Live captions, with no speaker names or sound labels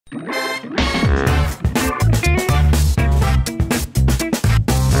Let's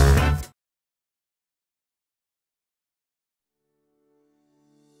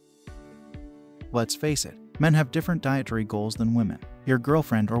face it, men have different dietary goals than women. Your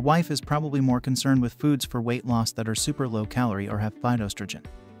girlfriend or wife is probably more concerned with foods for weight loss that are super low calorie or have phytoestrogen.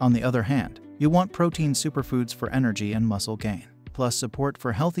 On the other hand, you want protein superfoods for energy and muscle gain, plus support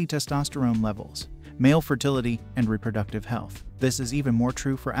for healthy testosterone levels, male fertility, and reproductive health. This is even more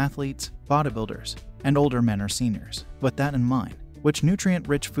true for athletes, bodybuilders, and older men or seniors. With that in mind, which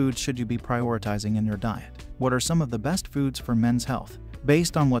nutrient-rich foods should you be prioritizing in your diet? What are some of the best foods for men's health,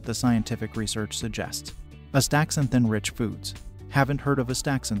 based on what the scientific research suggests? Astaxanthin-rich foods. Haven't heard of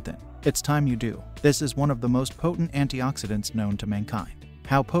astaxanthin? It's time you do. This is one of the most potent antioxidants known to mankind.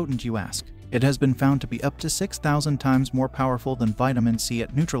 How potent, you ask? It has been found to be up to 6,000 times more powerful than vitamin C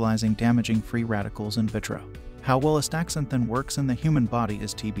at neutralizing damaging free radicals in vitro. How well astaxanthin works in the human body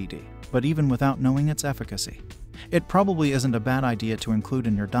is TBD, but even without knowing its efficacy, it probably isn't a bad idea to include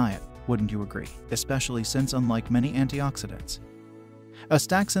in your diet, wouldn't you agree? Especially since, unlike many antioxidants,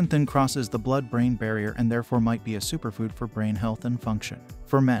 astaxanthin crosses the blood-brain barrier and therefore might be a superfood for brain health and function.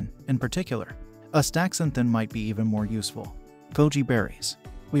 For men, in particular, astaxanthin might be even more useful. Goji berries.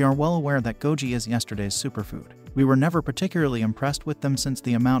 We are well aware that goji is yesterday's superfood. We were never particularly impressed with them since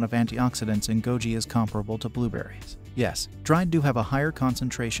the amount of antioxidants in goji is comparable to blueberries. Yes, dried do have a higher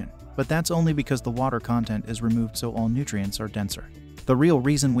concentration, but that's only because the water content is removed so all nutrients are denser. The real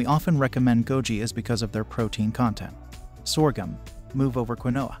reason we often recommend goji is because of their protein content. Sorghum. Move over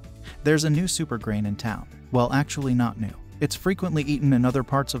quinoa. There's a new super grain in town. Well, actually not new. It's frequently eaten in other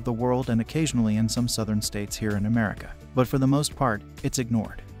parts of the world and occasionally in some southern states here in America. But for the most part, it's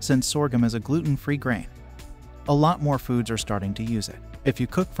ignored, since sorghum is a gluten-free grain. A lot more foods are starting to use it. If you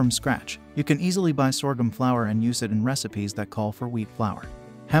cook from scratch, you can easily buy sorghum flour and use it in recipes that call for wheat flour.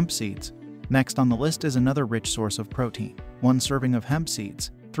 Hemp seeds. Next on the list is another rich source of protein. One serving of hemp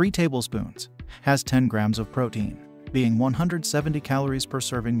seeds, 3 tablespoons, has 10 grams of protein. Being 170 calories per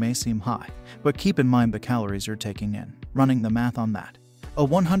serving may seem high, but keep in mind the calories you're taking in. Running the math on that, a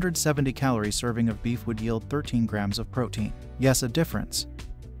 170 calorie serving of beef would yield 13 grams of protein. Yes, a difference,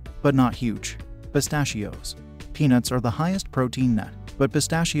 but not huge. Pistachios. Peanuts are the highest protein nut, but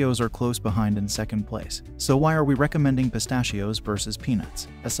pistachios are close behind in second place. So why are we recommending pistachios versus peanuts?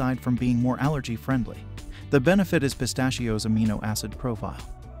 Aside from being more allergy friendly, the benefit is pistachios' amino acid profile.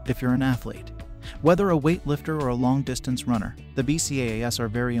 If you're an athlete, whether a weightlifter or a long-distance runner, the BCAAs are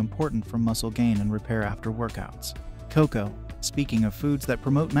very important for muscle gain and repair after workouts. Cocoa. Speaking of foods that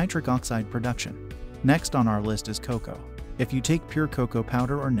promote nitric oxide production, next on our list is cocoa. If you take pure cocoa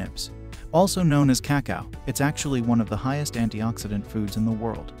powder or nibs, also known as cacao, it's actually one of the highest antioxidant foods in the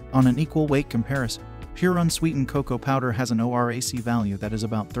world. On an equal weight comparison, pure unsweetened cocoa powder has an ORAC value that is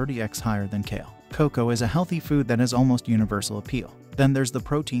about 30x higher than kale. Cocoa is a healthy food that has almost universal appeal. Then there's the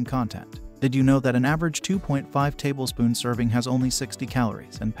protein content. Did you know that an average 2.5 tablespoon serving has only 60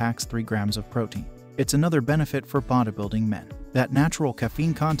 calories and packs 3 grams of protein? It's another benefit for bodybuilding men. That natural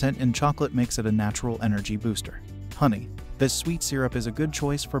caffeine content in chocolate makes it a natural energy booster. Honey. This sweet syrup is a good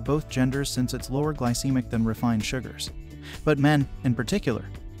choice for both genders since it's lower glycemic than refined sugars. But men, in particular,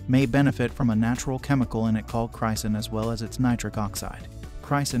 may benefit from a natural chemical in it called chrysin as well as its nitric oxide.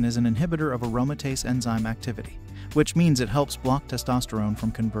 Chrysin is an inhibitor of aromatase enzyme activity, which means it helps block testosterone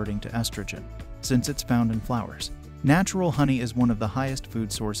from converting to estrogen, since it's found in flowers. Natural honey is one of the highest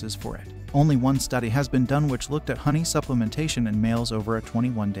food sources for it. Only one study has been done which looked at honey supplementation in males over a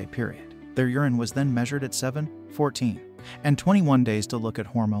 21-day period. Their urine was then measured at 7, 14, and 21 days to look at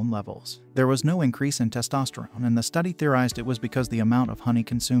hormone levels. There was no increase in testosterone, and the study theorized it was because the amount of honey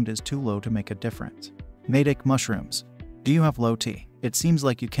consumed is too low to make a difference. Nadic mushrooms. Do you have low T? It seems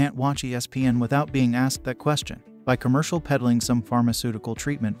like you can't watch ESPN without being asked that question by commercial peddling some pharmaceutical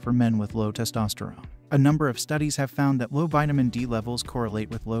treatment for men with low testosterone. A number of studies have found that low vitamin D levels correlate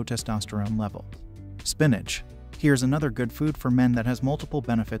with low testosterone levels. Spinach. Here's another good food for men that has multiple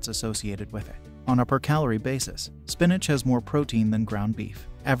benefits associated with it. On a per-calorie basis, spinach has more protein than ground beef.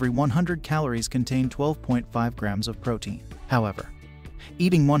 Every 100 calories contain 12.5 grams of protein. However,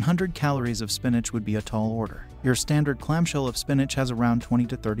 eating 100 calories of spinach would be a tall order. Your standard clamshell of spinach has around 20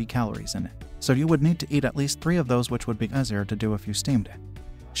 to 30 calories in it, so you would need to eat at least 3 of those, which would be easier to do if you steamed it.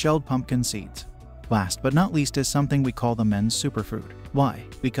 Shelled pumpkin seeds. Last but not least is something we call the men's superfood. Why?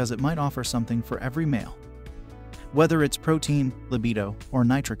 Because it might offer something for every male, whether it's protein, libido, or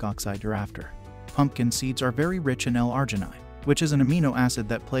nitric oxide you're after. Pumpkin seeds are very rich in L-arginine, which is an amino acid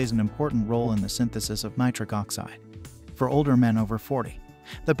that plays an important role in the synthesis of nitric oxide. For older men over 40,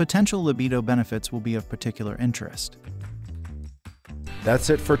 the potential libido benefits will be of particular interest. That's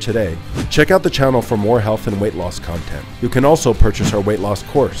it for today. Check out the channel for more health and weight loss content. You can also purchase our weight loss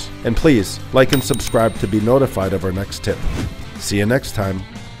course. And please, like and subscribe to be notified of our next tip. See you next time.